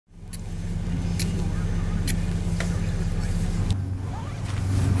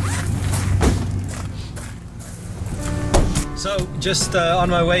Just on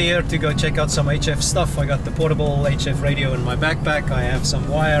my way here to go check out some HF stuff. I got the portable HF radio in my backpack. I have some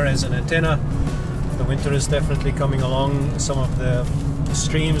wire as an antenna. The winter is definitely coming along. Some of the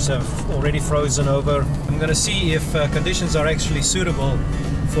streams have already frozen over. I'm going to see if conditions are actually suitable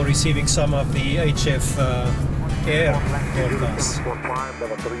for receiving some of the HF air broadcasts.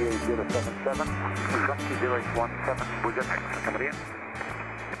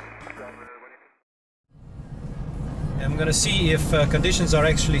 I'm going to see if conditions are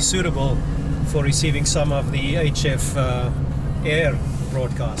actually suitable for receiving some of the HF air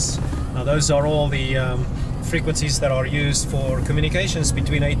broadcasts. Now those are all the frequencies that are used for communications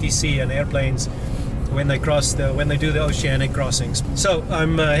between ATC and airplanes when they do the oceanic crossings. So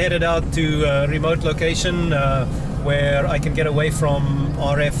I'm headed out to a remote location where I can get away from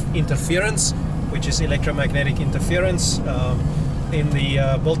RF interference, which is electromagnetic interference. In the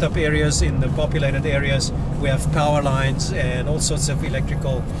built-up areas, in the populated areas, we have power lines and all sorts of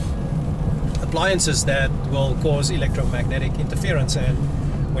electrical appliances that will cause electromagnetic interference, and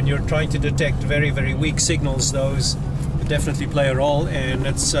when you're trying to detect very, very weak signals, those definitely play a role, and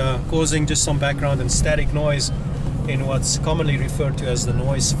it's causing just some background and static noise in what's commonly referred to as the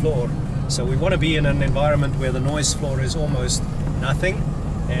noise floor. So we want to be in an environment where the noise floor is almost nothing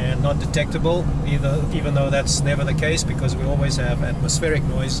and not detectable, even though that's never the case, because we always have atmospheric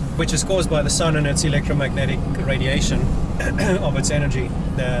noise, which is caused by the sun and its electromagnetic radiation of its energy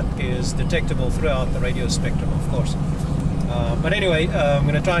that is detectable throughout the radio spectrum, of course. But anyway, I'm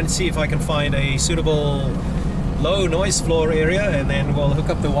going to try and see if I can find a suitable low noise floor area, and then we'll hook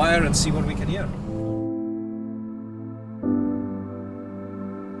up the wire and see what we can hear.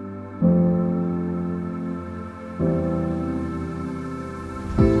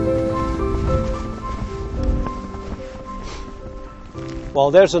 Well,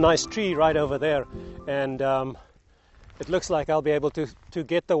 there's a nice tree right over there, and it looks like I'll be able to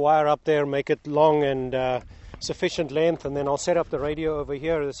get the wire up there, make it long and sufficient length, and then I'll set up the radio over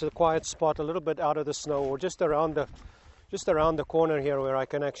here. This is a quiet spot, a little bit out of the snow, or just around the corner here, where I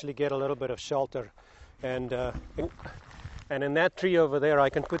can actually get a little bit of shelter. And in that tree over there, I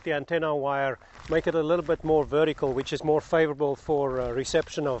can put the antenna wire, make it a little bit more vertical, which is more favorable for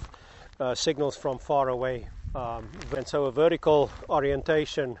reception of signals from far away. And so a vertical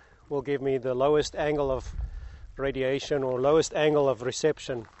orientation will give me the lowest angle of radiation or lowest angle of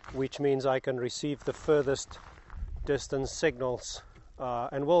reception, which means I can receive the furthest distance signals.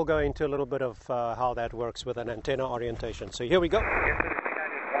 And we'll go into a little bit of how that works with an antenna orientation. So here we go. Yes, it is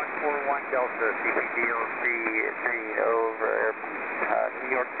United 141 Delta, CPDLC, over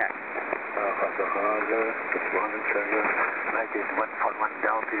New York next. 141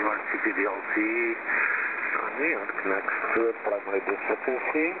 Delta, you are CPDLC. New York next to primary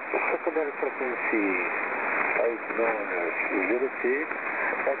frequency, secondary frequency 5900,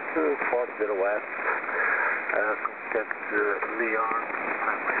 at 40 west, contact Deon,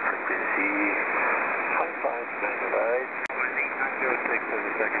 primary frequency 5590 right. 906 is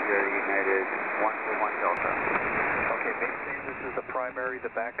the secondary United 141 Delta. Okay, maintain this is the primary,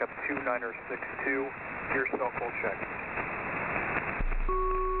 the backup 2962, your cell phone check.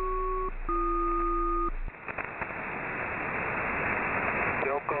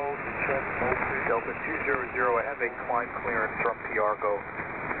 Delta 200, I have a climb clearance from Piarco.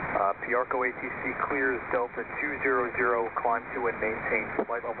 Piarco ATC clears Delta 200, climb to and maintain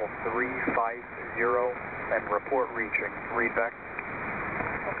flight level 350, and report reaching. Read back.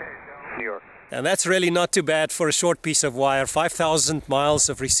 Okay, New York. And that's really not too bad for a short piece of wire. 5,000 miles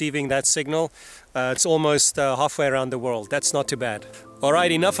of receiving that signal. It's almost halfway around the world. That's not too bad.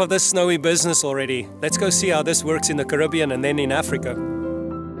 Alright, enough of this snowy business already. Let's go see how this works in the Caribbean and then in Africa.